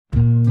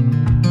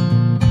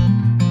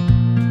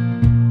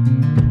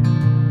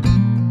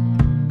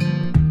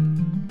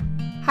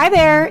Hi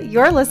there,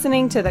 you're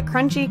listening to the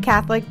Crunchy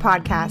Catholic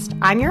Podcast.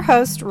 I'm your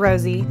host,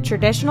 Rosie,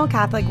 traditional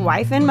Catholic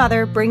wife and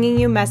mother, bringing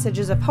you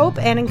messages of hope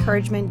and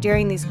encouragement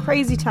during these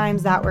crazy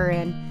times that we're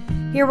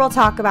in. Here we'll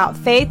talk about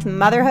faith,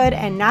 motherhood,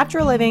 and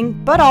natural living,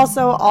 but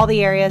also all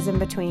the areas in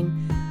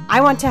between. I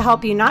want to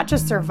help you not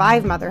just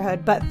survive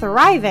motherhood, but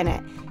thrive in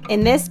it.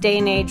 In this day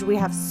and age, we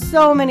have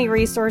so many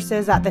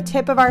resources at the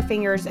tip of our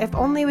fingers if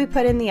only we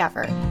put in the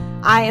effort.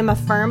 I am a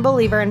firm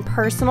believer in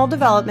personal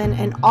development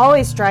and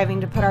always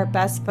striving to put our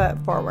best foot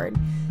forward.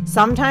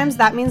 Sometimes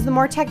that means the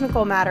more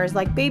technical matters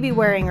like baby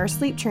wearing or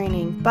sleep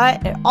training,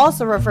 but it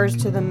also refers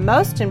to the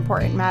most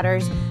important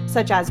matters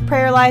such as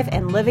prayer life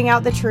and living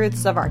out the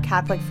truths of our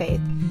Catholic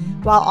faith.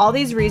 While all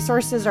these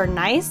resources are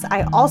nice,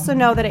 I also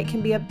know that it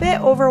can be a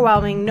bit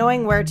overwhelming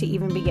knowing where to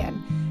even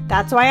begin.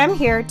 That's why I'm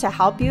here to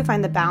help you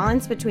find the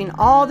balance between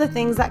all the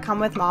things that come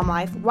with mom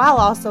life while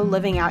also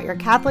living out your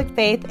Catholic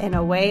faith in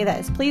a way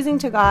that is pleasing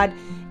to God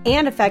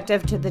and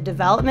effective to the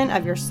development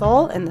of your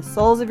soul and the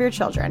souls of your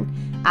children.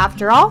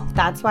 After all,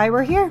 that's why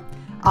we're here.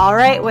 All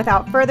right,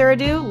 without further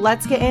ado,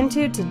 let's get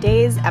into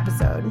today's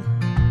episode.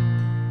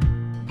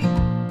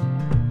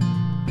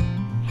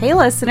 Hey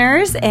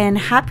listeners, and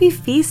happy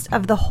Feast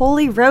of the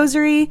Holy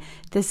Rosary.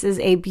 This is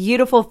a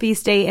beautiful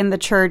feast day in the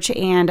church,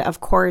 and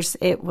of course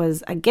it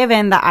was a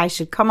given that I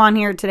should come on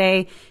here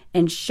today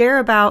and share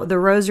about the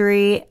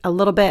Rosary, a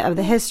little bit of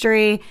the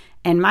history,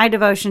 and my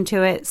devotion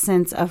to it,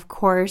 since of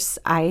course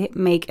I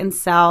make and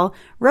sell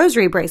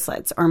rosary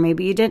bracelets, or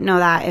maybe you didn't know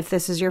that if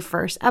this is your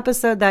first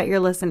episode that you're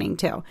listening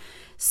to.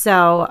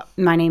 So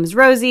my name is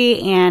Rosie,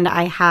 and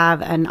I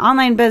have an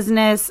online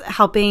business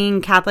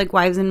helping Catholic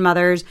wives and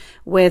mothers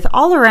with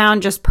all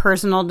around just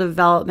personal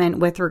development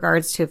with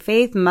regards to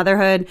faith,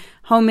 motherhood,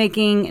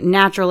 homemaking,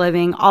 natural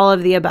living, all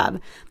of the above.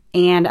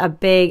 And a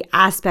big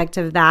aspect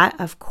of that,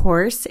 of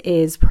course,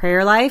 is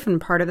prayer life, and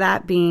part of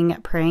that being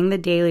praying the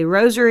daily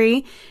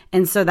rosary.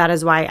 And so that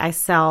is why I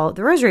sell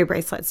the rosary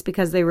bracelets,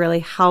 because they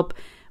really help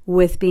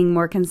with being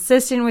more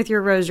consistent with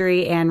your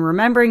rosary and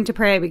remembering to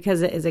pray,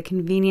 because it is a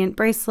convenient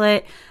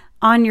bracelet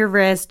on your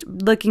wrist,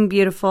 looking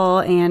beautiful,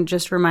 and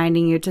just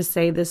reminding you to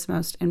say this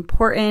most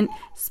important,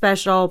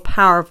 special,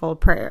 powerful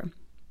prayer.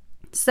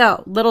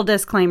 So, little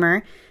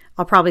disclaimer,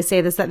 I'll probably say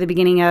this at the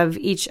beginning of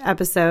each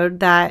episode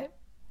that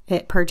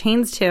it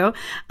pertains to.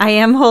 I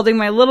am holding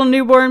my little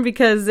newborn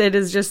because it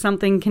is just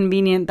something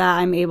convenient that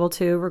I'm able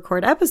to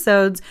record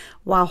episodes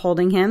while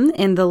holding him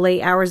in the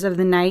late hours of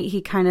the night. He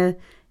kind of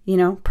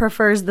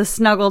prefers the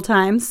snuggle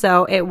time,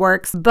 so it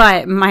works.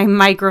 But my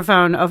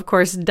microphone, of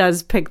course,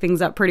 does pick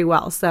things up pretty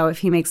well. So if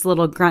he makes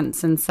little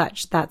grunts and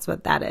such, that's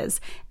what that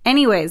is.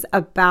 Anyways,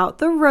 about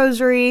the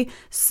rosary.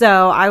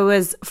 So I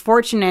was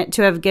fortunate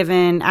to have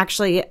given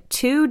actually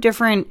 2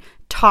 different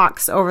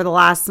talks over the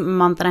last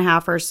month and a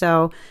half or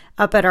so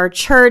up at our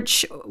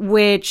church,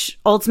 which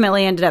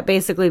ultimately ended up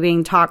basically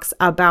being talks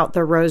about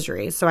the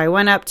rosary. So I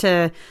went up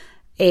to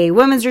a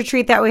women's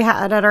retreat that we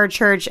had at our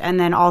church. And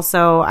then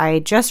also I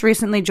just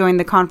recently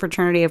joined the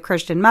Confraternity of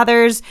Christian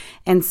Mothers.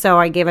 And so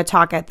I gave a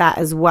talk at that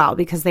as well,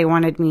 because they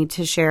wanted me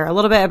to share a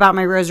little bit about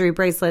my rosary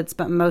bracelets,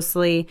 but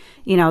mostly,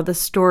 the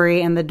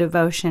story and the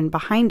devotion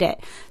behind it.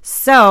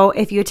 So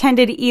if you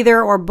attended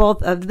either or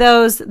both of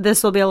those,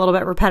 this will be a little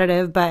bit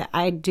repetitive, but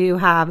I do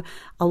have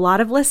a lot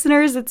of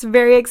listeners. It's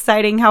very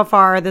exciting how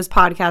far this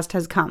podcast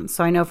has come.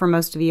 So I know for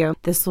most of you,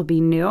 this will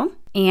be new.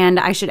 And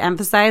I should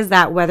emphasize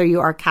that whether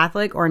you are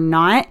Catholic or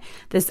not,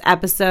 this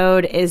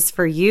episode is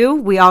for you.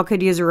 We all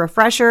could use a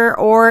refresher,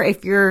 or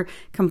if you're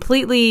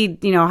completely,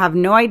 have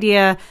no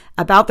idea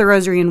about the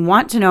rosary and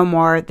want to know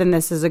more, then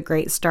this is a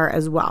great start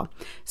as well.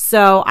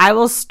 So I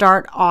will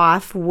start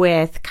off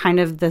with kind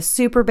of the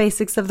super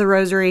basics of the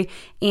rosary.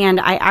 And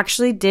I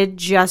actually did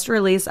just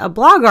release a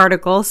blog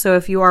article. So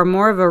if you are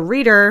more of a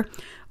reader,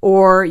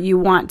 or you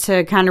want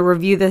to kind of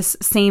review this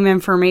same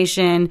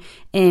information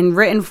in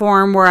written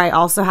form, where I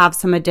also have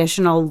some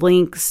additional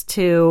links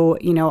to,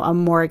 a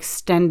more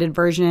extended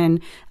version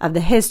of the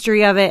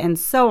history of it and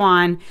so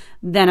on,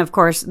 then of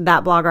course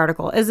that blog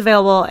article is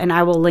available, and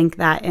I will link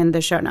that in the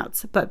show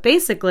notes. But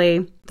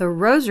basically, the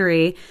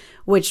rosary,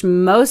 which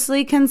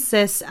mostly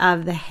consists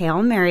of the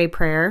Hail Mary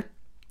prayer,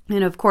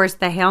 and of course,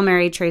 the Hail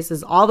Mary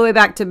traces all the way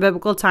back to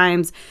biblical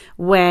times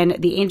when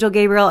the angel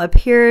Gabriel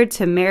appeared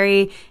to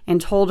Mary and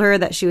told her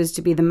that she was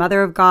to be the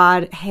mother of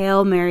God.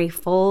 Hail Mary,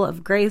 full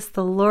of grace,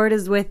 the Lord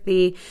is with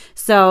thee.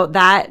 So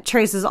that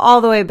traces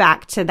all the way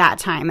back to that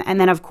time. And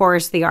then, of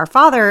course, the Our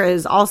Father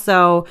is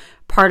also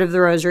part of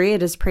the rosary.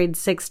 It is prayed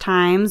 6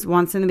 times,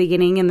 once in the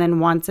beginning and then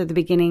once at the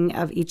beginning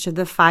of each of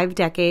the 5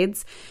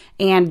 decades.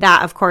 And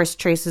that, of course,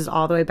 traces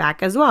all the way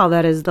back as well.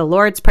 That is the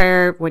Lord's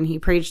Prayer when he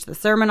preached the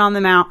Sermon on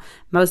the Mount.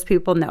 Most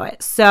people know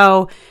it.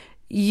 So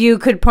you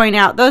could point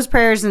out those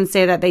prayers and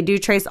say that they do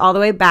trace all the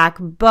way back,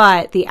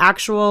 but the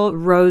actual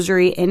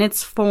rosary in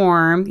its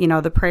form,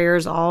 the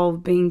prayers all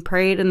being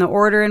prayed in the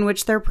order in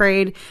which they're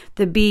prayed,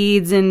 the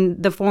beads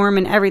and the form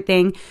and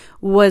everything,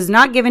 was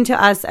not given to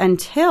us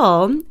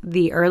until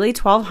the early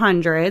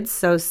 1200s.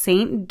 So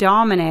Saint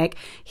Dominic,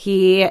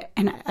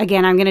 and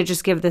again, I'm going to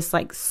just give this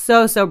like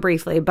so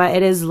briefly, but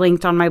it is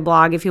linked on my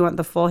blog if you want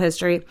the full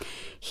history.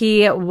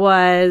 He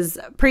was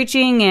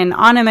preaching and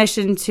on a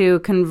mission to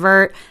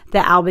convert the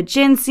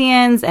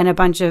Albigensians and a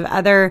bunch of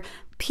other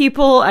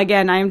people.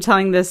 Again, I'm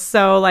telling this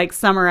so like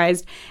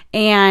summarized,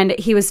 and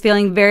he was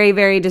feeling very,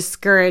 very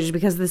discouraged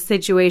because the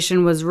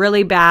situation was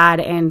really bad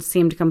and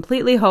seemed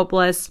completely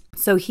hopeless.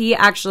 So he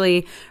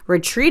actually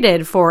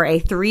retreated for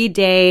a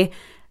 3-day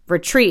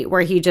retreat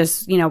where he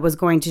just, was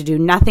going to do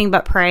nothing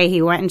but pray.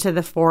 He went into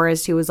the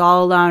forest. He was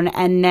all alone.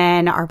 And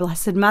then our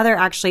Blessed Mother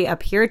actually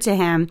appeared to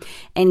him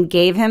and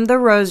gave him the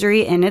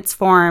rosary in its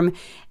form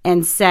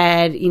and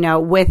said,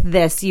 with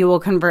this, you will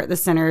convert the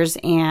sinners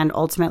and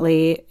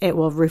ultimately it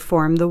will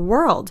reform the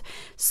world.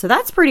 So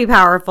that's pretty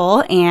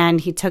powerful. And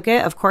he took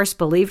it, of course,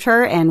 believed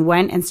her and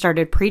went and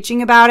started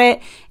preaching about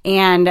it.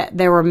 And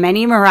there were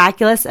many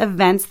miraculous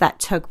events that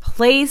took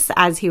place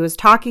as he was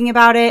talking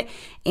about it.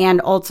 And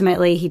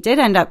ultimately he did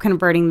end up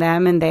converting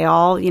them, and they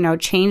all,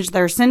 changed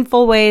their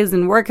sinful ways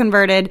and were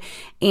converted.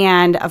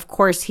 And of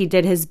course he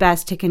did his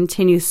best to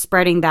continue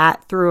spreading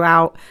that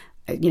throughout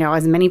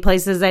as many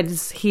places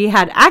as he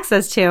had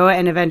access to,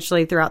 and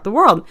eventually throughout the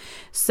world.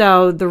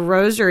 So the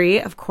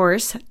rosary, of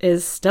course,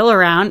 is still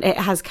around. It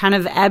has kind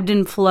of ebbed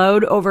and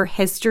flowed over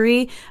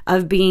history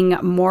of being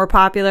more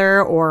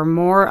popular or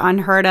more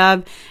unheard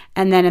of.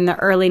 And then in the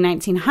early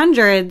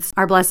 1900s,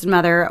 our Blessed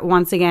Mother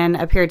once again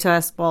appeared to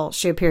us. Well,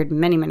 she appeared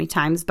many, many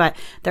times, but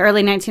the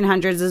early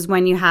 1900s is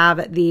when you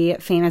have the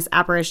famous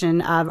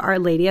apparition of Our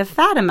Lady of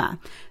Fatima.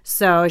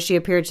 So she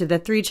appeared to the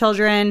 3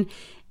 children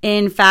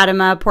in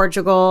Fatima,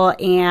 Portugal,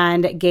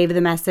 and gave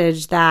the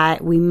message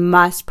that we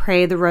must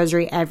pray the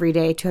rosary every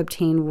day to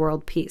obtain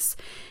world peace.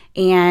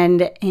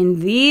 And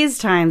in these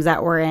times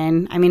that we're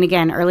in,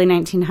 again, early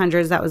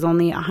 1900s, that was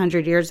only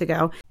 100 years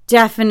ago.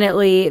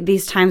 Definitely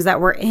these times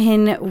that we're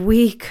in,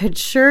 we could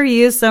sure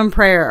use some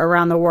prayer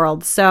around the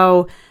world.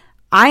 So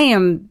I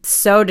am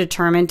so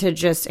determined to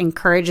just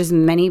encourage as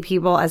many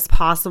people as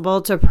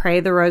possible to pray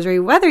the rosary,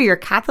 whether you're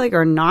Catholic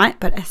or not,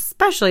 but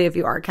especially if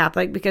you are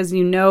Catholic, because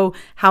you know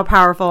how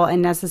powerful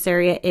and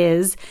necessary it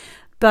is.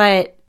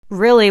 But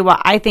really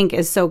what I think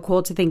is so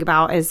cool to think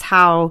about is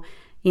how,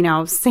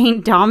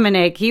 Saint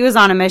Dominic, he was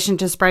on a mission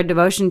to spread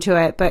devotion to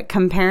it, but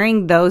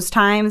comparing those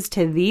times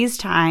to these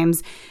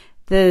times,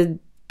 the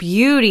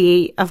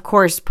beauty, of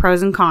course,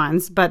 pros and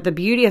cons, but the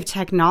beauty of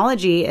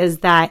technology is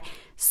that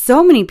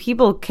so many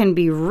people can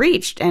be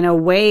reached in a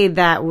way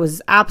that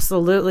was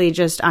absolutely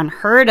just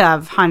unheard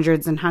of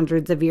hundreds and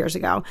hundreds of years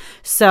ago.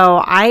 So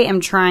I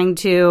am trying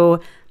to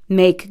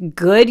make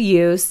good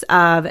use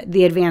of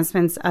the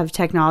advancements of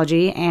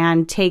technology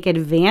and take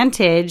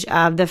advantage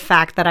of the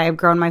fact that I have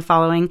grown my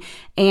following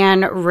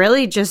and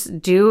really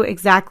just do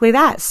exactly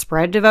that.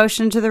 Spread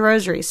devotion to the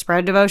rosary,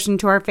 spread devotion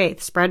to our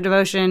faith, spread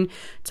devotion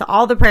to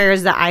all the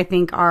prayers that I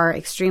think are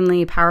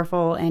extremely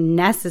powerful and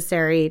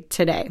necessary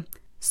today.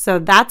 So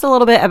that's a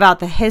little bit about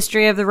the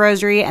history of the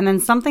rosary, and then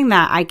something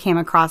that I came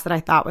across that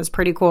I thought was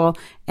pretty cool.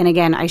 And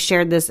again, I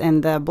shared this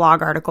in the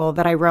blog article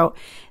that I wrote.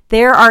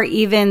 There are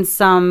even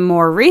some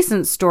more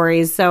recent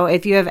stories. So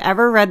if you have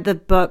ever read the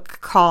book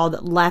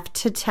called Left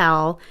to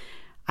Tell,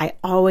 I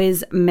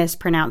always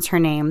mispronounce her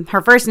name.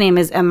 Her first name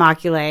is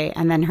Immaculée,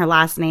 and then her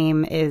last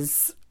name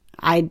is,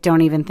 I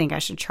don't even think I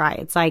should try.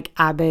 It's like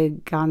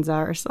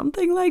Abiganza or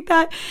something like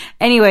that.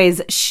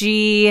 Anyways,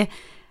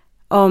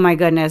 oh my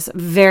goodness,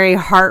 very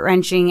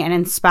heart-wrenching and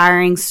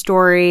inspiring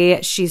story.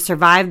 She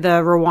survived the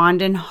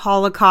Rwandan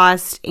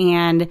Holocaust,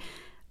 and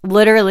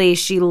literally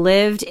she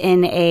lived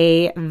in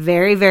a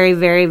very, very,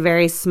 very,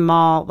 very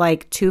small,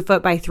 like 2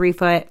 foot by 3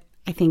 foot,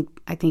 I think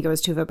it was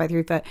 2 foot by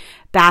 3 foot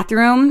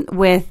bathroom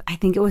with, I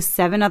think it was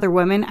 7 other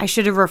women. I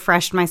should have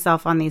refreshed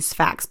myself on these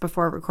facts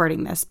before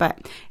recording this,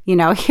 but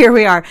here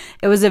we are.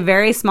 It was a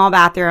very small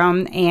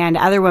bathroom and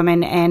other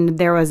women, and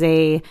there was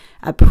a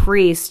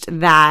priest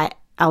that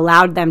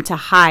allowed them to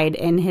hide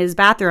in his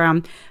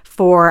bathroom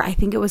for, I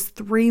think it was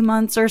 3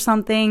 months or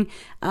something,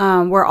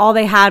 where all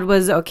they had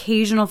was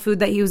occasional food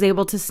that he was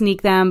able to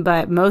sneak them,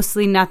 but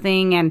mostly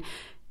nothing. And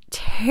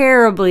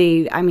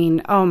terribly,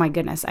 oh my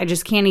goodness, I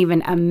just can't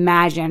even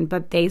imagine,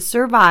 but they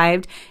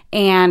survived.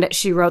 And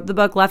she wrote the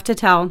book Left to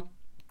Tell.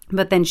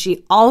 But then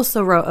she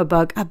also wrote a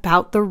book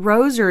about the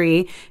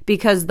rosary,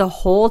 because the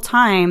whole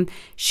time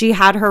she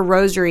had her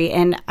rosary,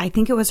 and I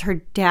think it was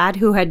her dad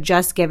who had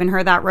just given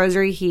her that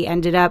rosary. He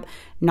ended up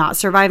not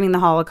surviving the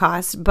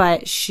Holocaust,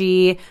 but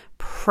she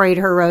prayed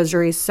her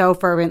rosary so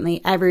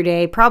fervently every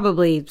day,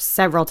 probably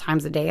several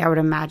times a day, I would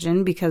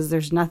imagine, because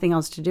there's nothing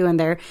else to do in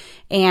there.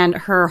 And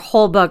her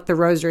whole book, The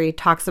Rosary,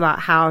 talks about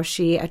how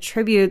she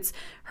attributes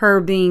her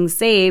being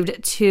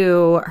saved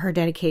to her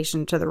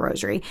dedication to the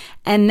rosary.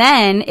 And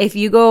then if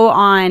you go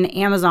on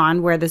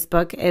Amazon, where this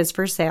book is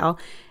for sale,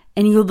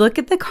 and you look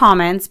at the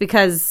comments,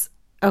 because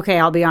okay,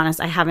 I'll be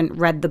honest, I haven't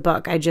read the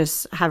book. I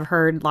just have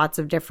heard lots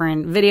of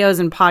different videos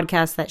and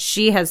podcasts that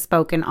she has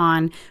spoken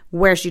on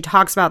where she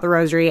talks about the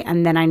rosary.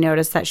 And then I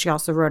noticed that she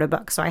also wrote a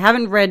book. So I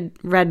haven't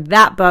read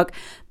that book.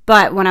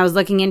 But when I was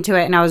looking into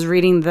it and I was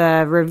reading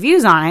the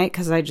reviews on it,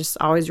 because I just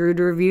always read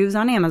reviews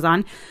on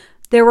Amazon,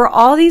 there were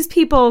all these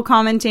people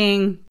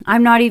commenting,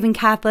 I'm not even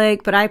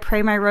Catholic, but I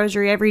pray my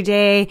rosary every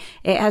day.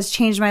 It has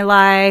changed my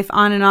life,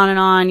 on and on and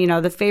on. You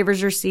know, the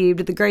favors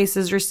received, the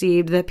graces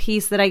received, the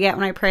peace that I get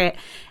when I pray it.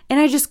 And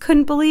I just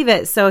couldn't believe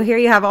it. So here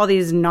you have all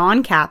these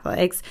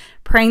non-Catholics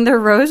praying the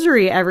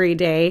rosary every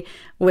day,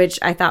 which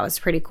I thought was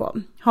pretty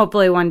cool.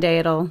 Hopefully one day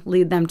it'll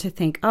lead them to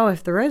think, oh,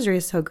 if the rosary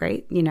is so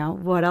great, you know,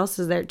 what else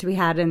is there to be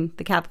had in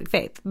the Catholic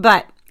faith?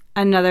 But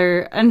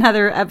another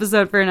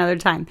episode for another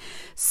time.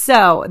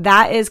 So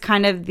that is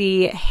kind of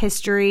the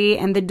history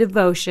and the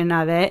devotion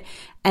of it.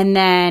 And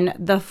then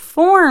the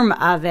form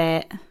of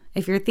it,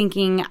 if you're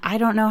thinking, I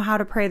don't know how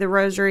to pray the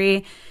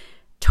rosary,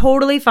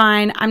 totally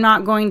fine. I'm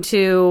not going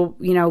to,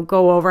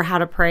 go over how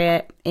to pray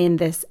it in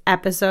this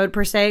episode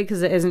per se,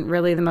 because it isn't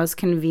really the most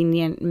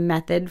convenient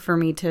method for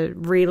me to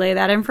relay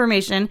that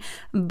information.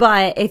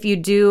 But if you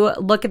do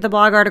look at the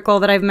blog article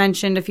that I've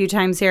mentioned a few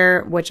times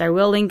here, which I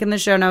will link in the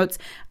show notes,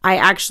 I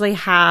actually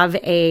have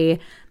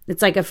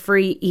it's like a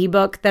free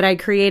ebook that I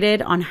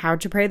created on how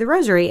to pray the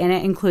rosary. And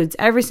it includes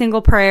every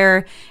single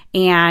prayer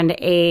and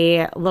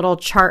a little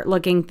chart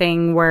looking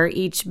thing where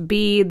each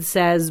bead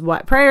says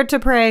what prayer to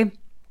pray.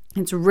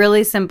 It's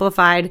really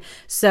simplified.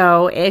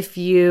 So if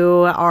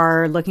you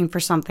are looking for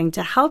something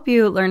to help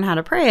you learn how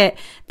to pray it,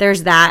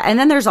 there's that. And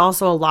then there's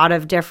also a lot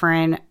of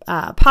different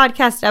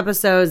podcast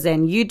episodes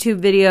and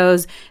YouTube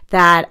videos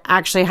that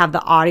actually have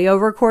the audio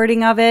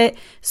recording of it.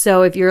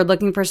 So if you're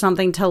looking for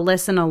something to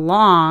listen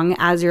along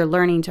as you're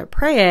learning to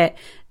pray it,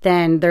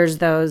 then there's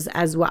those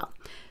as well.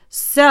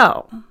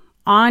 So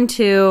on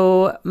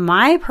to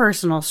my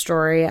personal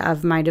story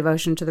of my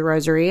devotion to the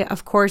rosary.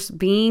 Of course,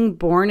 being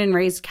born and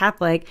raised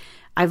Catholic,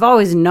 I've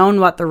always known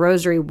what the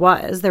rosary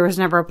was. There was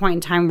never a point in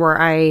time where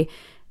I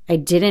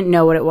didn't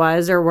know what it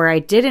was or where I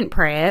didn't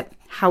pray it.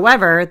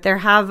 However, there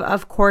have,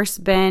 of course,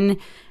 been,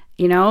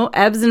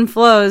 ebbs and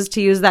flows,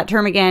 to use that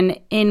term again,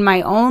 in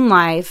my own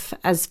life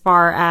as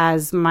far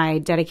as my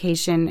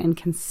dedication and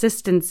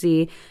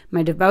consistency,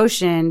 my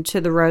devotion to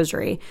the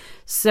rosary.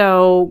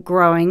 So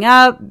growing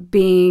up,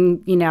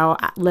 being,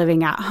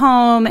 living at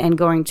home and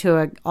going to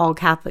an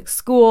all-Catholic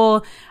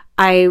school,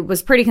 I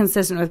was pretty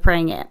consistent with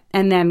praying it.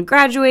 And then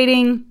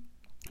graduating,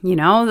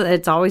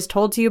 it's always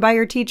told to you by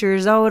your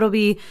teachers, oh, it'll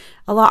be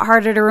a lot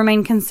harder to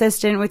remain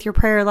consistent with your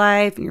prayer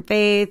life and your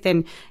faith.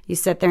 And you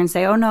sit there and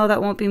say, oh, no,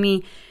 that won't be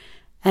me.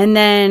 And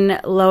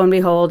then lo and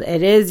behold,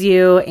 it is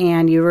you,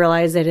 and you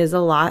realize it is a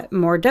lot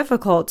more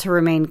difficult to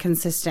remain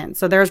consistent.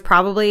 So there's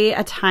probably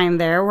a time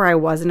there where I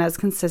wasn't as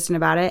consistent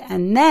about it.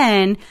 And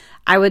then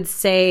I would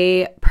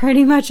say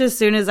pretty much as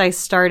soon as I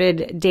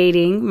started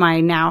dating my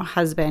now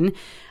husband,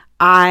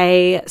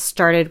 I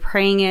started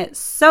praying it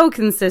so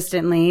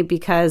consistently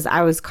because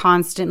I was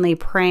constantly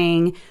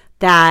praying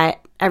that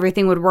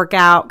everything would work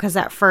out, because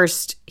at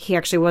first he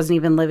actually wasn't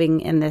even living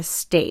in this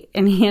state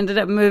and he ended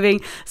up moving.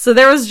 So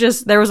there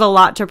was a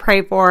lot to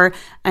pray for.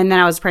 And then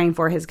I was praying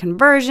for his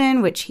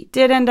conversion, which he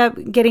did end up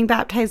getting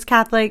baptized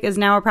Catholic, is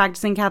now a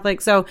practicing Catholic.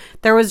 So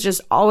there was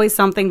just always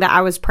something that I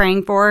was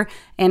praying for.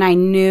 And I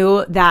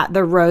knew that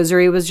the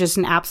rosary was just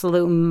an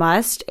absolute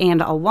must.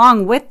 And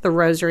along with the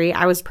rosary,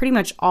 I was pretty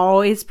much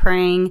always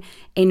praying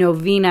a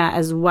novena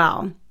as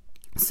well.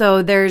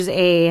 So there's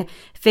a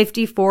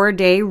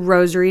 54-day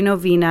rosary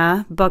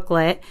novena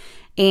booklet.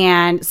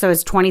 And so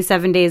it's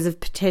 27 days of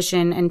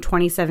petition and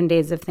 27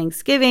 days of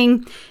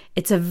thanksgiving.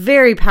 It's a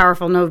very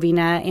powerful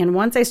novena. And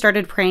once I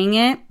started praying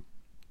it,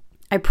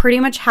 I pretty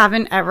much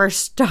haven't ever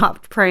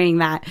stopped praying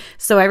that.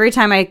 So every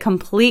time I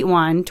complete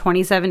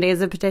 27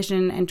 days of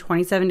petition and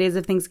 27 days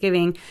of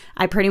thanksgiving,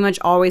 I pretty much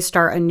always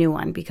start a new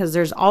one, because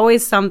there's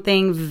always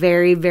something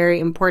very,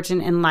 very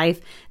important in life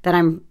that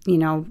I'm,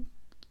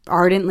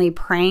 ardently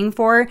praying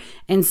for.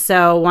 And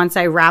so once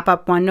I wrap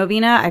up one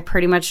novena, I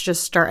pretty much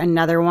just start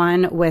another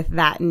one with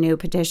that new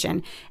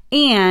petition.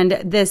 And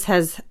this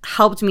has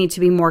helped me to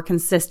be more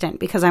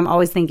consistent, because I'm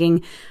always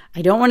thinking,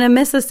 I don't want to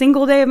miss a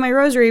single day of my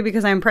rosary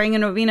because I'm praying a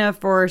novena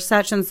for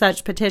such and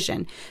such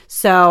petition.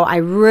 So I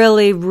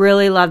really,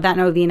 really love that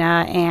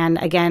novena. And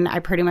again, I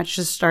pretty much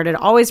just started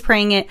always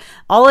praying it.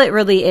 All it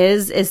really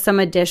is some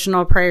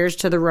additional prayers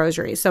to the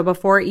rosary. So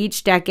before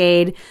each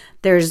decade,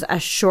 there's a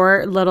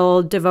short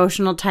little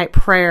devotional type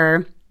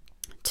prayer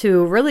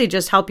to really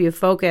just help you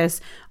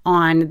focus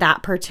on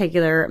that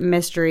particular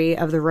mystery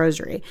of the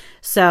rosary.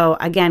 So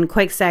again,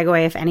 quick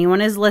segue, if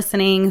anyone is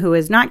listening who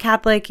is not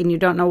Catholic and you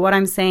don't know what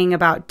I'm saying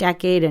about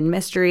decade and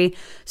mystery.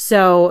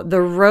 So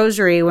the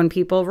rosary, when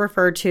people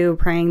refer to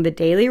praying the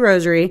daily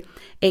rosary,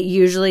 it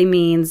usually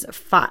means a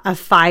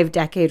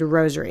 5-decade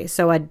rosary.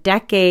 So a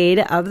decade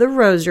of the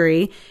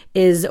rosary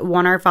is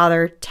 1 Our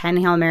Father, 10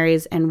 Hail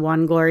Marys, and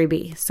 1 Glory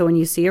Be. So when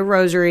you see a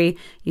rosary,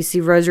 you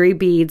see rosary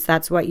beads.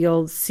 That's what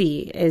you'll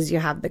see, is you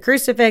have the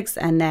crucifix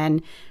and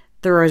then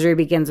The rosary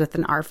begins with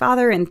an Our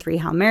Father and 3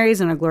 Hail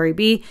Marys and a Glory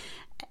Be.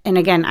 And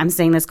again, I'm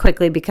saying this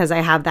quickly because I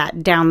have that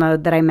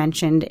download that I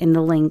mentioned in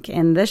the link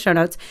in the show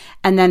notes.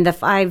 And then the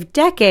 5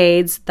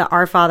 decades, the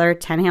Our Father,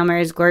 10 Hail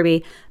Marys, Glory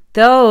Be,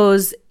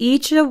 those,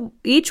 each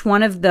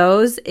one of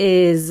those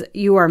is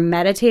you are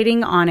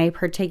meditating on a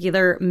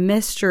particular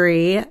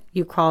mystery,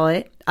 you call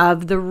it,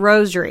 of the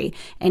rosary.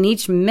 And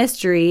each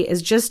mystery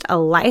is just a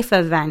life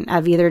event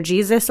of either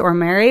Jesus or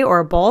Mary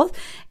or both.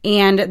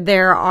 And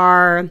there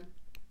are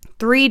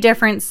 3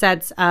 different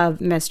sets of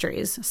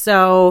mysteries.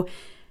 So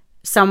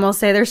some will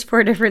say there's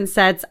 4 different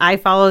sets. I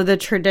follow the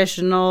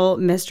traditional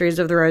mysteries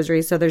of the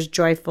rosary. So there's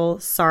joyful,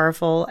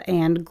 sorrowful,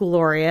 and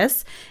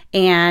glorious.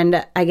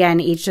 And again,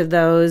 each of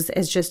those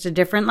is just a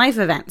different life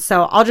event.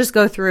 So I'll just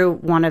go through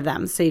one of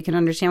them so you can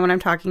understand what I'm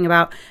talking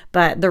about.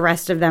 But the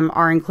rest of them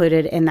are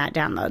included in that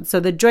download. So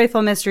the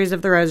joyful mysteries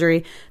of the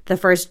rosary, the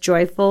first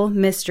joyful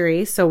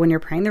mystery. So when you're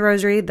praying the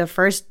rosary, the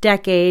first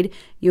decade,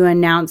 you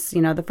announce,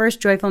 the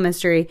first joyful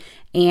mystery.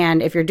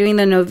 And if you're doing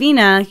the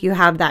novena, you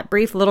have that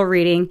brief little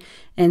reading.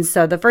 And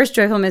so the first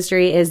joyful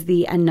mystery is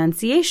the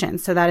Annunciation.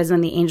 So that is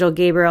when the angel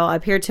Gabriel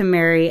appeared to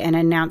Mary and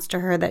announced to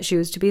her that she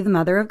was to be the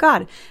mother of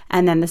God.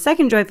 And then the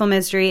second joyful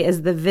mystery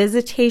is the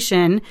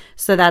Visitation.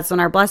 So that's when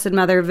our Blessed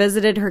Mother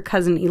visited her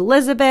cousin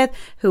Elizabeth,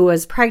 who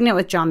was pregnant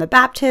with John the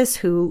Baptist,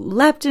 who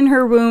leapt in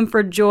her womb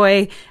for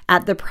joy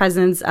at the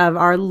presence of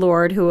our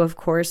Lord, who of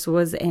course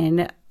was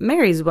in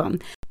Mary's womb.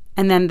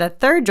 And then the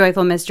third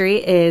joyful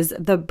mystery is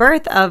the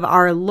birth of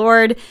our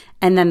Lord.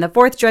 And then the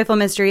fourth joyful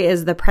mystery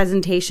is the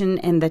presentation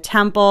in the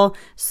temple.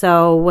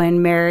 So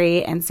when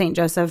Mary and Saint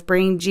Joseph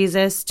bring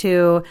Jesus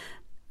to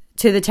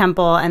the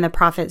temple, and the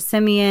prophet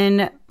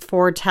Simeon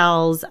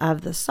foretells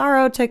of the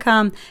sorrow to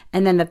come.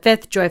 And then the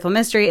fifth joyful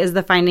mystery is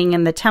the finding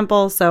in the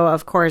temple. So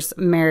of course,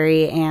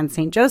 Mary and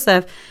Saint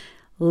Joseph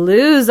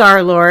lose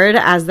our Lord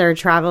as they're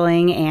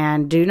traveling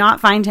and do not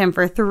find him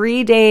for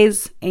 3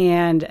 days.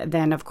 And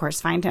then, of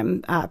course, find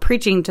him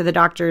preaching to the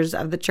doctors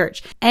of the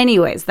church.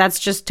 Anyways, that's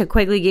just to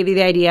quickly give you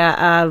the idea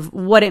of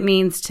what it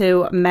means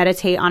to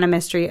meditate on a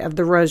mystery of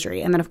the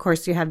rosary. And then, of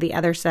course, you have the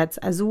other sets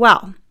as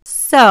well.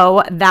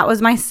 So that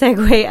was my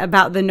segue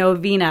about the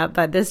novena,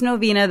 but this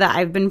novena that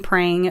I've been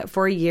praying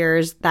for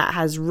years that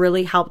has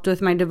really helped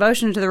with my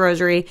devotion to the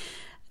rosary.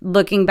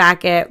 Looking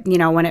back at,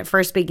 when it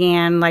first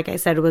began, like I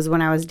said, was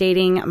when I was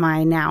dating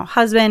my now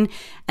husband.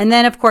 And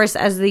then, of course,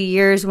 as the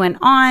years went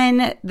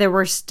on, there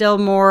were still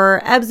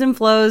more ebbs and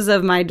flows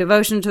of my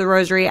devotion to the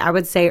rosary. I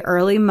would say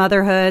early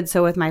motherhood.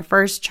 So with my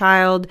first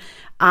child,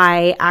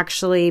 I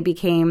actually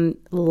became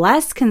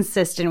less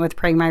consistent with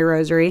praying my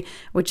rosary,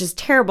 which is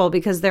terrible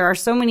because there are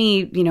so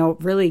many,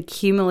 really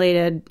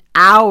accumulated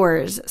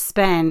hours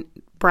spent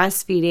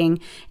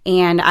breastfeeding,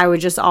 and I would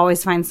just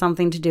always find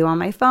something to do on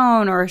my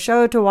phone or a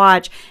show to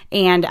watch.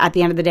 And at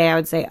the end of the day, I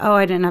would say, oh,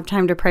 I didn't have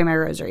time to pray my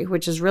rosary,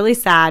 which is really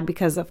sad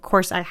because of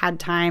course I had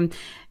time,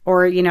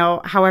 or,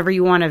 however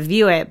you want to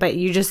view it, but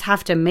you just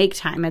have to make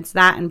time. It's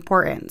that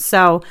important.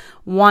 So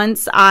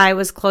once I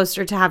was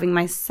closer to having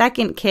my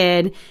second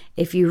kid,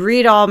 if you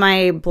read all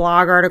my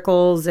blog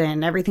articles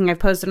and everything I've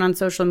posted on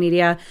social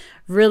media,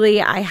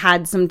 really I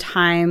had some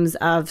times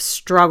of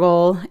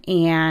struggle.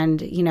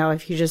 And,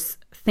 if you just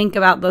think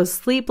about those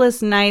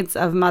sleepless nights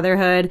of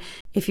motherhood,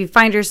 if you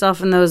find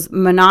yourself in those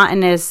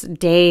monotonous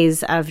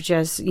days of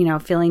just,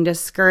 feeling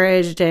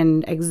discouraged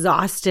and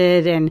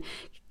exhausted and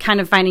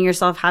kind of finding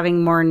yourself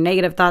having more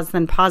negative thoughts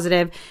than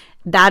positive,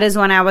 that is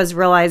when I was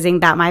realizing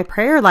that my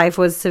prayer life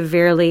was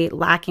severely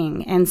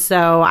lacking. And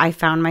so I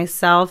found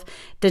myself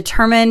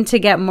determined to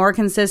get more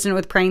consistent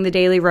with praying the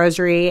daily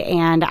rosary.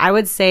 And I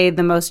would say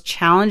the most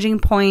challenging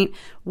point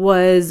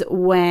was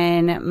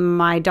when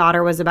my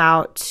daughter was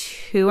about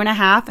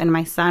 2.5 and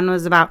my son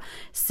was about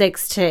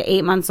 6 to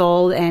 8 months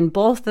old. And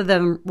both of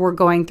them were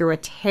going through a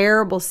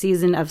terrible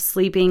season of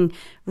sleeping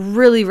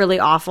really, really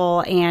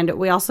awful. And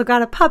we also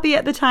got a puppy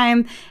at the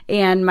time.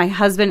 And my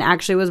husband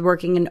actually was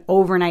working an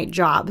overnight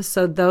job.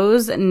 So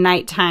those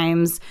night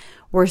times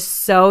were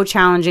so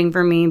challenging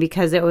for me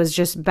because it was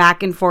just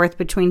back and forth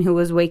between who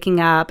was waking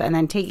up and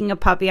then taking a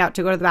puppy out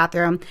to go to the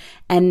bathroom.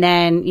 And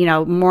then,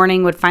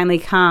 morning would finally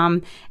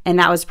come. And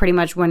that was pretty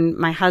much when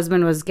my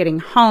husband was getting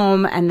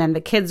home, and then the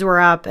kids were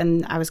up,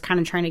 and I was kind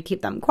of trying to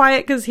keep them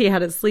quiet because he had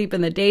to sleep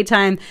in the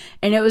daytime.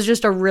 And it was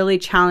just a really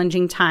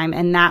challenging time.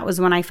 And that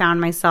was when I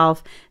found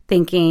myself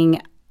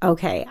thinking,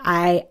 okay,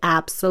 I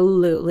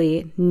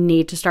absolutely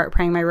need to start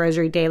praying my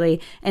rosary daily.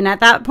 And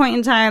at that point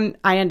in time,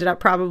 I ended up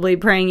probably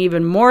praying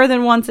even more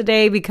than once a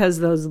day because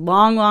those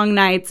long, long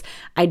nights,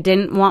 I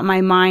didn't want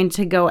my mind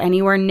to go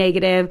anywhere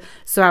negative.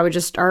 So I would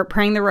just start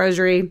praying the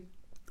rosary,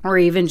 or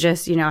even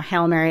just,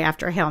 Hail Mary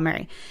after Hail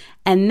Mary.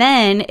 And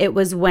then it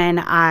was when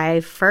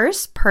I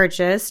first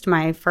purchased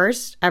my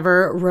first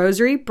ever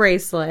rosary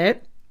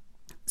bracelet.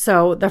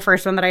 So the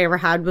first one that I ever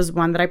had was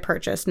one that I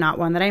purchased, not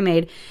one that I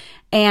made.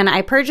 And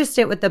I purchased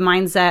it with the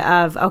mindset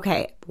of,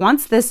 okay,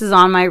 once this is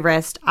on my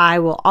wrist, I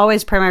will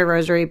always pray my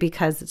rosary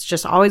because it's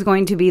just always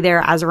going to be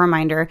there as a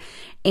reminder.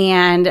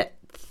 And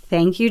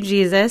thank you,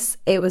 Jesus.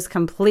 It was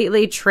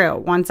completely true.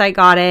 Once I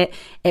got it,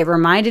 it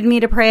reminded me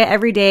to pray it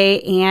every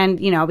day. And,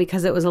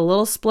 because it was a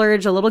little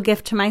splurge, a little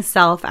gift to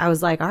myself, I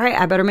was like, all right,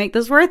 I better make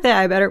this worth it.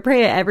 I better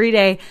pray it every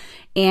day.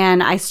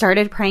 And I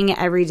started praying it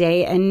every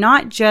day, and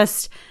not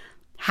just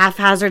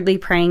haphazardly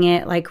praying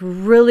it, like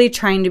really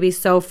trying to be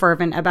so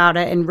fervent about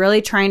it and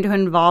really trying to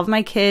involve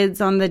my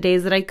kids on the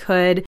days that I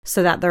could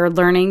so that they're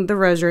learning the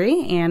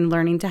rosary and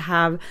learning to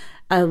have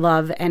a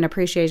love and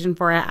appreciation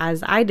for it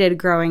as I did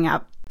growing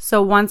up.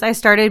 So once I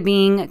started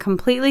being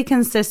completely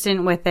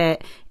consistent with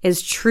it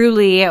is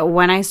truly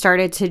when I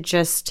started to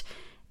just,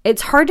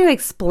 it's hard to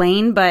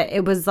explain, but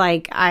it was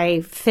like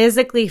I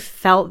physically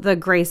felt the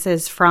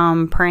graces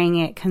from praying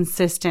it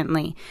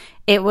consistently.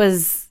 It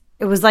was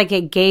like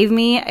it gave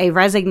me a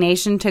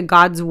resignation to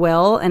God's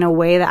will in a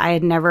way that I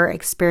had never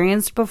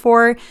experienced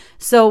before.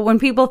 So when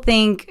people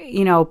think,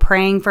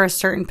 praying for a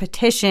certain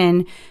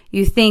petition,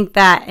 you think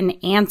that an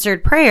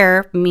answered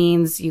prayer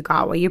means you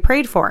got what you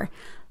prayed for.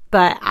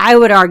 But I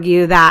would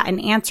argue that an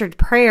answered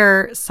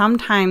prayer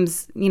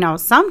sometimes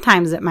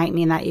it might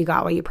mean that you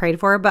got what you prayed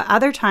for, but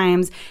other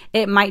times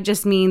it might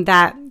just mean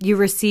that you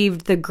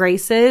received the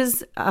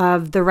graces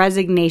of the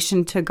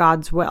resignation to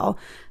God's will.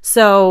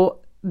 So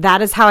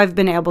that is how I've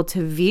been able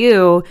to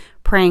view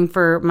praying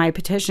for my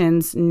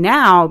petitions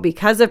now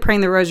because of praying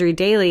the rosary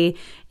daily,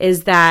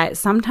 is that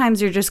sometimes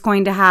you're just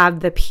going to have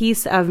the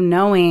peace of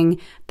knowing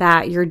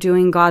that you're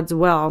doing God's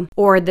will,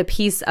 or the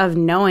peace of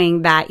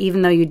knowing that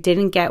even though you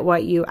didn't get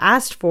what you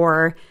asked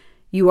for,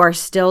 you are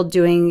still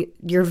doing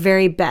your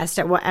very best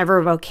at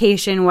whatever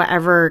vocation,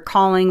 whatever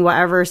calling,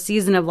 whatever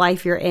season of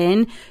life you're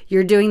in.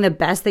 You're doing the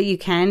best that you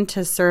can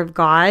to serve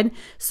God.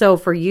 So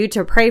for you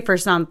to pray for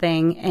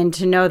something and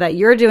to know that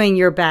you're doing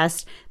your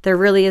best, there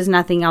really is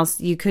nothing else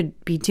you could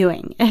be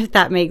doing, if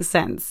that makes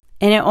sense.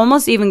 And it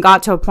almost even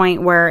got to a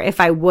point where if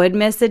I would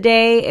miss a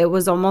day, it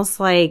was almost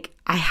like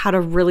I had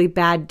a really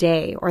bad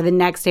day, or the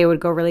next day would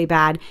go really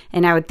bad.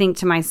 And I would think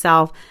to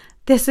myself,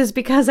 this is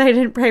because I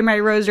didn't pray my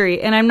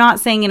rosary. And I'm not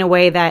saying in a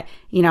way that,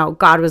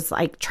 God was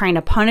like trying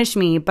to punish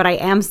me, but I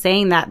am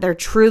saying that there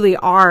truly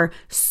are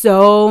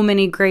so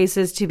many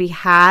graces to be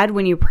had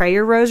when you pray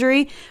your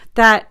rosary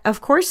that of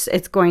course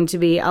it's going to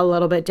be a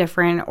little bit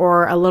different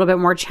or a little bit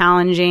more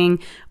challenging,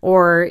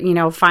 or,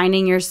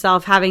 finding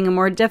yourself having a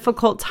more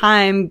difficult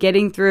time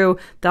getting through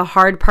the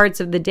hard parts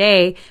of the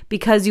day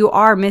because you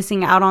are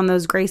missing out on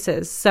those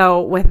graces.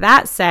 So with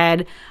that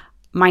said,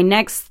 my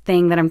next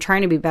thing that I'm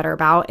trying to be better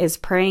about is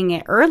praying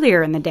it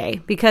earlier in the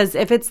day, because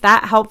if it's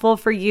that helpful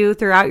for you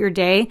throughout your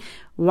day,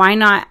 why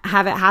not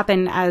have it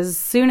happen as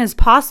soon as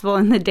possible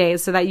in the day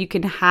so that you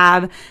can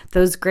have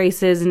those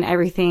graces and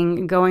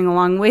everything going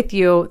along with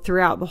you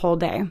throughout the whole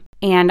day.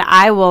 And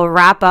I will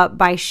wrap up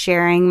by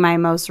sharing my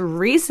most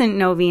recent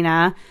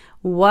novena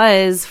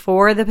was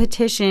for the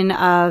petition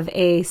of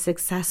a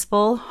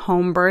successful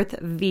home birth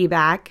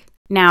VBAC.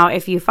 Now,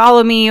 if you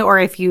follow me or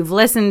if you've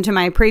listened to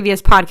my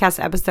previous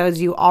podcast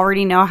episodes, you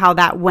already know how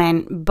that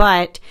went,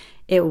 but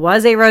it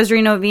was a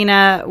rosary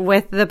novena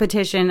with the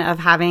petition of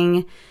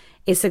having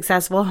a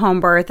successful home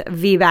birth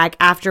VBAC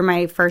after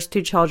my first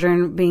two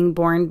children being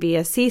born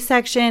via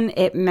C-section.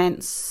 It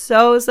meant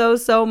so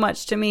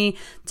much to me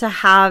to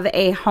have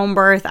a home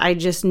birth. I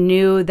just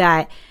knew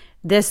that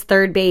this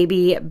third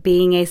baby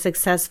being a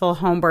successful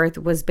home birth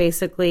was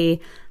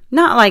basically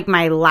not like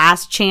my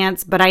last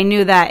chance, but I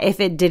knew that if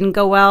it didn't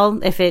go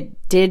well, if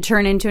it did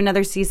turn into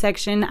another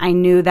C-section, I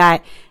knew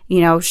that,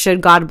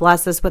 should God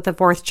bless us with a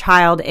fourth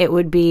child, it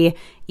would be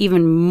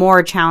even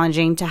more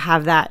challenging to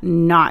have that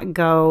not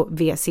go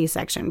via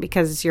C-section,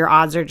 because your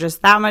odds are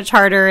just that much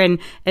harder and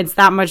it's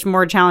that much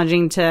more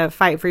challenging to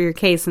fight for your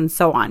case and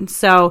so on.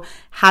 So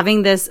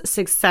having this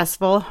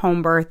successful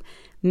home birth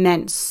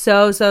meant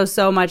so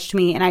much to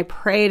me. And I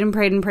prayed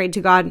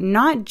to God,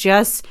 not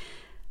just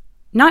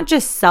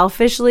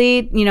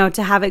selfishly,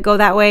 to have it go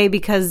that way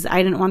because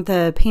I didn't want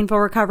the painful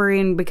recovery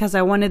and because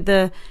I wanted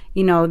the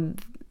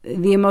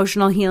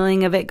emotional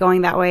healing of it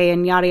going that way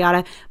and yada,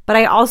 yada. But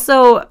I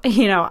also,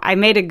 I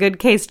made a good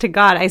case to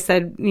God. I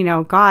said,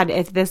 God,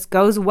 if this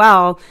goes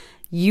well,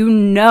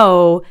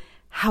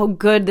 how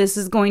good this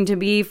is going to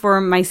be for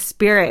my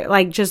spirit,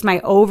 like just my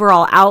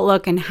overall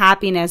outlook and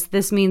happiness.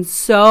 This means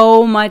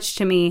so much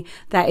to me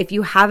that if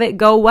you have it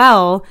go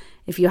well,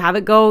 if you have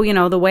it go,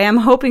 the way I'm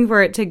hoping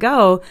for it to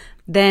go,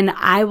 then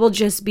I will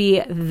just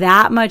be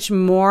that much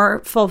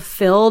more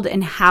fulfilled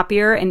and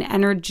happier and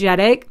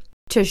energetic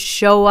to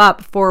show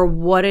up for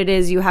what it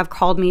is you have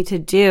called me to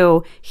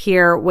do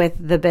here with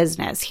the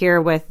business, here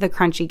with the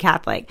Crunchy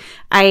Catholic.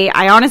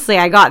 I honestly,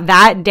 I got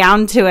that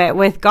down to it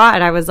with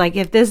God. I was like,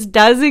 if this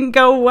doesn't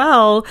go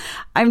well,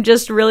 I'm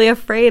just really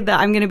afraid that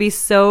I'm going to be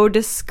so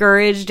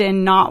discouraged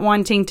and not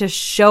wanting to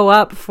show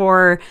up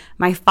for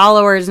my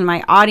followers and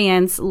my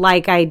audience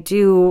like I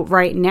do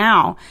right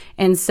now.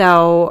 And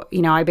so,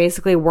 I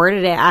basically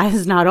worded it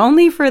as not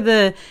only for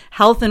the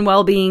health and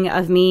well-being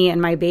of me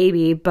and my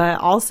baby, but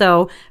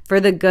also for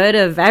the good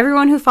of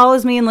everyone who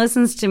follows me and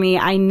listens to me.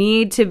 I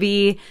need to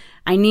be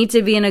I need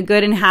to be in a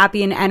good and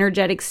happy and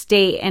energetic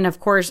state. And of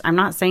course, I'm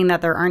not saying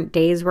that there aren't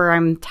days where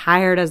I'm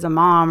tired as a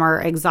mom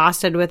or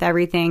exhausted with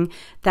everything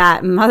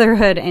that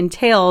motherhood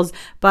entails,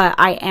 but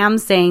I am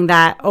saying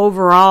that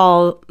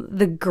overall,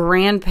 the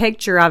grand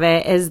picture of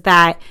it is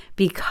that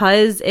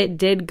because it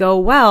did go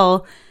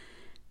well,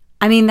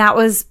 I mean, that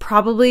was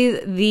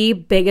probably the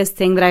biggest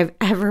thing that I've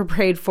ever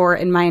prayed for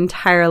in my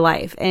entire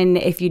life. And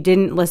if you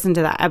didn't listen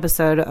to that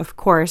episode, of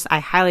course, I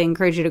highly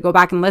encourage you to go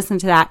back and listen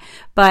to that.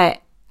 But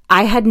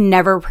I had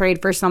never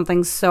prayed for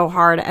something so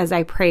hard as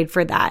I prayed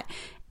for that.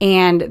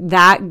 And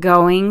that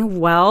going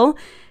well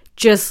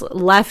just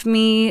left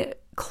me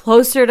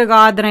closer to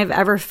God than I've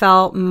ever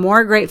felt,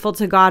 more grateful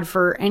to God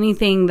for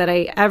anything that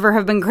I ever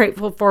have been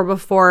grateful for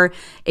before.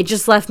 It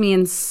just left me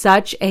in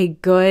such a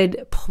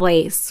good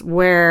place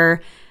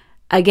where,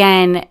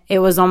 again, it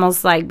was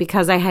almost like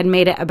because I had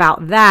made it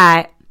about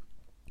that,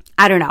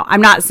 I don't know. I'm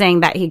not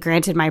saying that he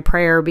granted my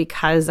prayer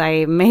because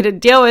I made a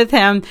deal with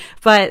him,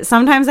 but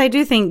sometimes I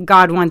do think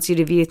God wants you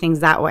to view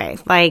things that way.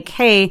 Like,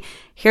 hey,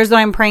 here's what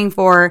I'm praying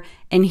for,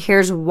 and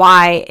here's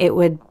why it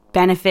would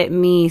benefit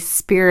me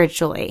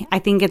spiritually. I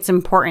think it's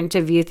important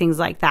to view things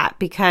like that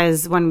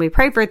because when we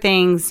pray for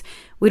things,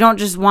 we don't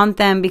just want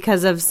them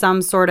because of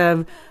some sort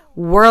of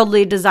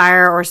worldly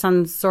desire or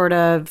some sort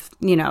of,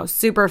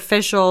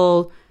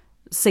 superficial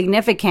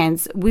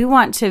significance. We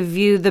want to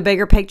view the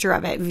bigger picture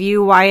of it,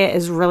 view why it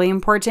is really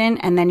important,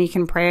 and then you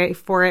can pray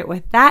for it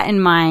with that in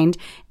mind.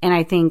 And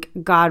I think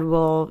God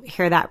will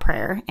hear that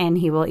prayer and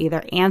he will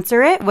either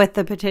answer it with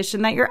the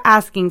petition that you're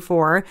asking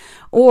for,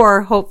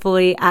 or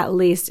hopefully at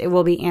least it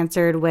will be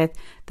answered with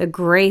the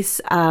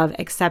grace of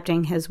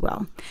accepting his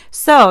will.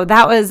 So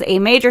that was a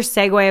major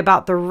segue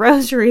about the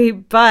rosary,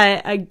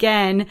 but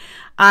again,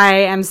 I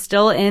am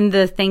still in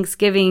the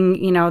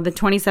Thanksgiving, the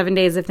 27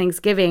 days of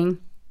Thanksgiving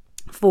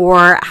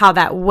for how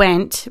that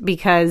went,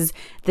 because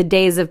the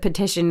days of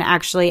petition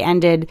actually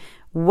ended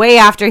way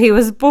after he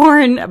was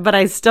born, but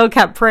I still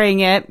kept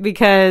praying it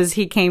because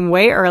he came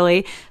way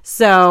early.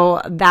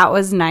 So that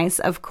was nice,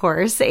 of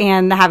course.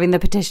 And having the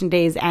petition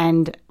days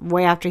end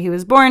way after he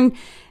was born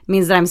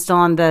means that I'm still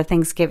on the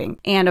Thanksgiving.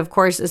 And of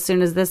course, as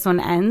soon as this one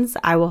ends,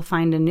 I will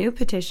find a new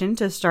petition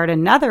to start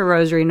another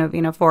rosary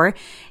novena for.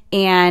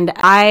 And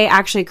I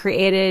actually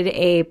created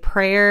a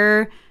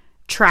prayer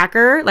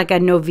tracker, like a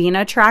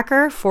novena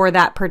tracker for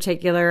that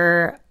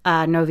particular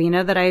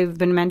novena that I've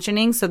been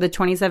mentioning. So the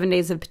 27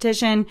 days of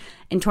petition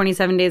and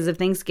 27 days of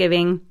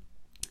Thanksgiving.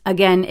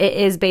 Again, it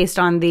is based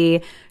on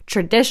the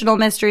traditional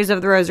mysteries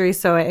of the rosary.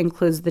 So it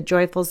includes the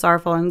joyful,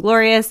 sorrowful, and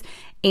glorious.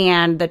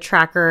 And the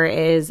tracker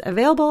is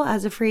available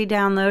as a free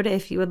download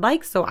if you would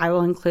like. So I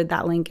will include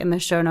that link in the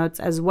show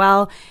notes as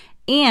well.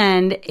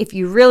 And if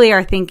you really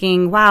are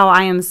thinking, wow,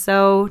 I am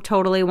so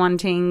totally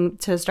wanting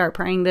to start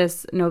praying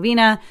this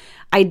novena,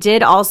 I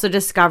did also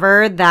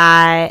discover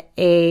that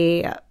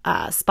a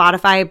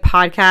Spotify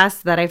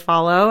podcast that I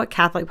follow, a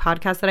Catholic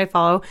podcast that I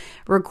follow,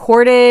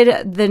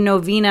 recorded the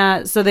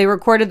novena. So they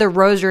recorded the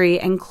rosary,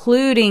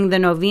 including the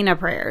novena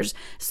prayers.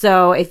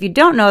 So if you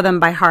don't know them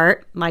by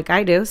heart, like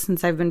I do,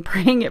 since I've been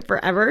praying it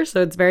forever,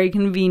 so it's very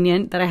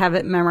convenient that I have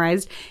it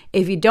memorized.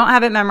 If you don't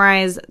have it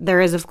memorized,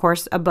 there is, of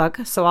course, a book.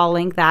 So I'll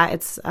link that.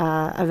 It's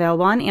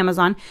available on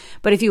Amazon.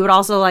 But if you would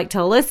also like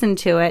to listen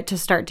to it to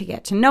start to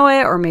get to know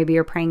it, or maybe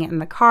you're praying it in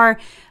the car,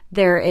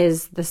 there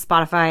is the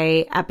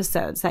Spotify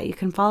episodes that you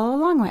can follow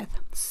along with.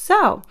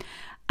 So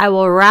I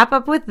will wrap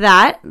up with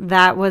that.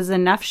 That was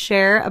enough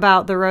share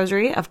about the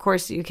rosary. Of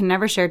course, you can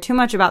never share too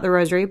much about the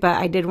rosary, but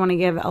I did want to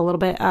give a little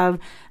bit of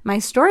my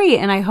story,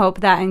 and I hope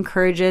that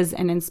encourages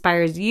and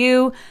inspires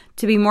you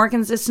to be more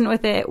consistent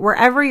with it.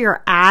 Wherever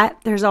you're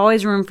at, there's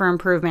always room for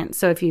improvement.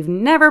 So if you've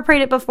never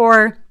prayed it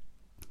before,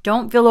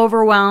 don't feel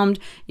overwhelmed.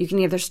 You can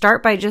either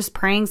start by just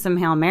praying some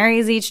Hail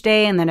Marys each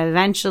day and then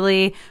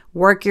eventually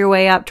work your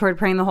way up toward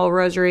praying the whole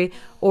rosary.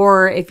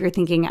 Or if you're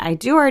thinking, I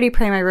do already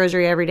pray my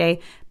rosary every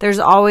day, there's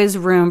always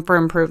room for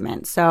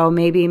improvement. So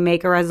maybe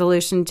make a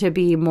resolution to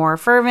be more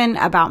fervent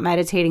about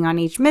meditating on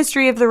each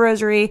mystery of the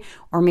rosary.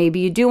 Or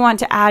maybe you do want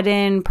to add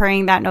in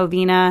praying that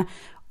novena,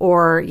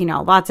 or,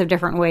 lots of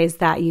different ways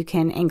that you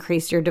can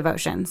increase your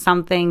devotion.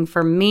 Something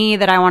for me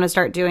that I want to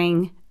start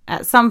doing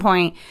at some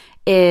point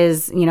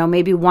is,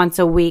 maybe once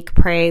a week,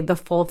 pray the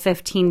full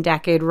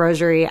 15-decade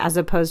rosary as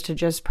opposed to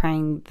just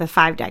praying the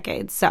 5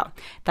 decades. So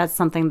that's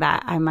something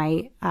that I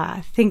might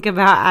think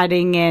about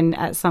adding in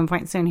at some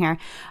point soon here.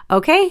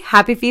 Okay,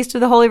 happy Feast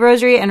of the Holy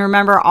Rosary. And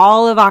remember,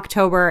 all of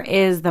October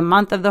is the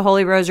month of the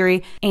Holy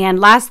Rosary. And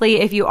lastly,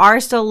 if you are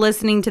still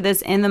listening to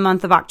this in the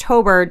month of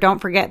October, don't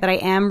forget that I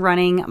am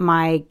running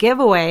my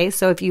giveaway.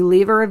 So if you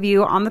leave a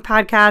review on the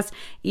podcast,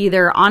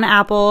 either on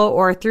Apple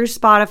or through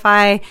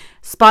Spotify,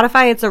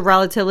 it's a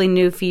relatively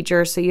new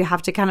feature, so you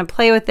have to kind of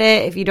play with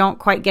it. If you don't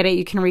quite get it,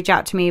 you can reach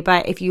out to me.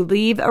 But if you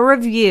leave a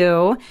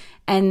review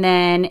And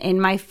then in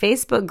my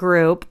Facebook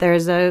group,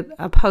 there's a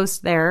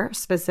post there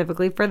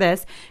specifically for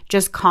this.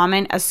 Just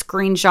comment a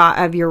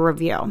screenshot of your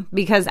review,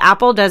 because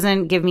Apple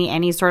doesn't give me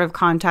any sort of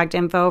contact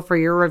info for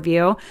your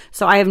review.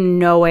 So I have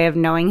no way of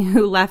knowing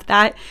who left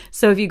that.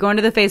 So if you go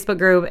into the Facebook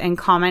group and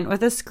comment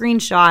with a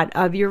screenshot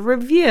of your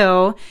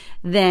review,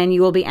 then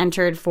you will be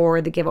entered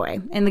for the giveaway.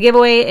 And the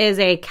giveaway is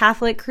a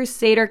Catholic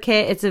Crusader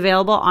kit. It's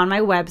available on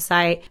my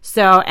website.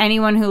 So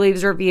anyone who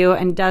leaves a review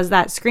and does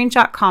that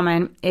screenshot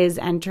comment is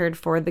entered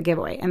for the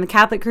giveaway. And the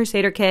Catholic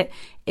Crusader kit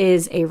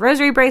is a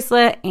rosary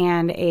bracelet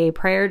and a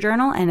prayer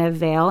journal and a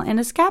veil and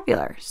a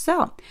scapular.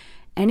 So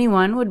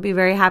anyone would be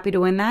very happy to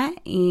win that.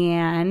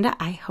 And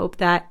I hope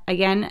that,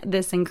 again,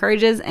 this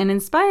encourages and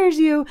inspires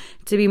you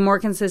to be more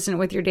consistent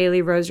with your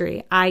daily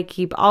rosary. I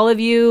keep all of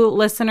you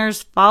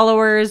listeners,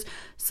 followers,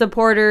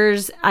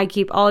 supporters, I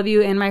keep all of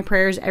you in my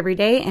prayers every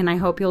day, and I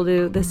hope you'll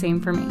do the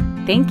same for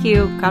me. Thank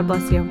you. God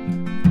bless you.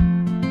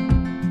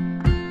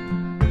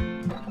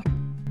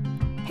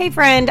 Hey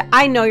friend,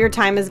 I know your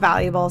time is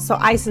valuable, so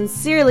I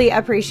sincerely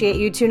appreciate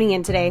you tuning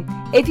in today.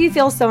 If you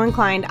feel so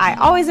inclined, I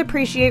always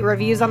appreciate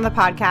reviews on the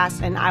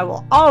podcast, and I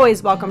will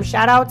always welcome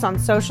shout outs on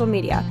social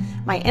media.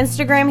 My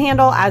Instagram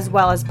handle as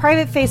well as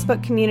private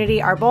Facebook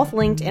community are both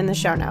linked in the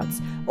show notes.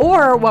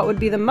 Or what would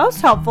be the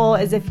most helpful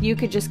is if you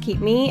could just keep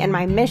me and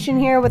my mission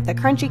here with the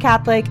Crunchy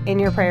Catholic in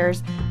your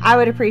prayers. I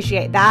would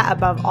appreciate that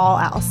above all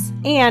else.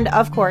 And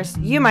of course,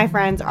 you, my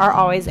friends, are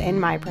always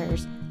in my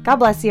prayers. God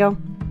bless you.